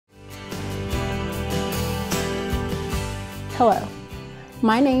Hello,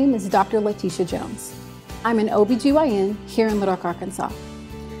 my name is Dr. Leticia Jones. I'm an OB-GYN here in Little Rock, Arkansas,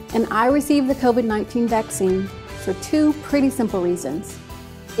 and I received the COVID-19 vaccine for two pretty simple reasons.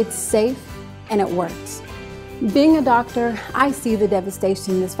 It's safe and it works. Being a doctor, I see the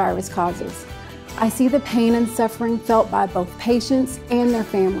devastation this virus causes. I see the pain and suffering felt by both patients and their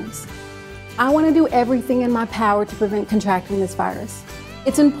families. I want to do everything in my power to prevent contracting this virus.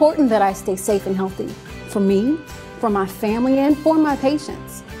 It's important that I stay safe and healthy for me, for my family, and for my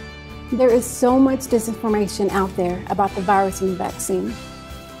patients. There is so much disinformation out there about the virus and the vaccine.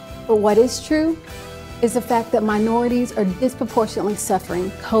 But what is true is the fact that minorities are disproportionately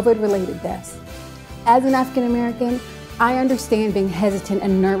suffering COVID-related deaths. As an African American, I understand being hesitant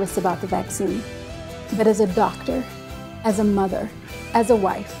and nervous about the vaccine. But as a doctor, as a mother, as a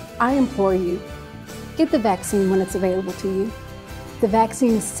wife, I implore you, get the vaccine when it's available to you. The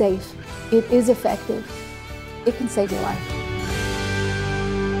vaccine is safe, it is effective, it can save your life.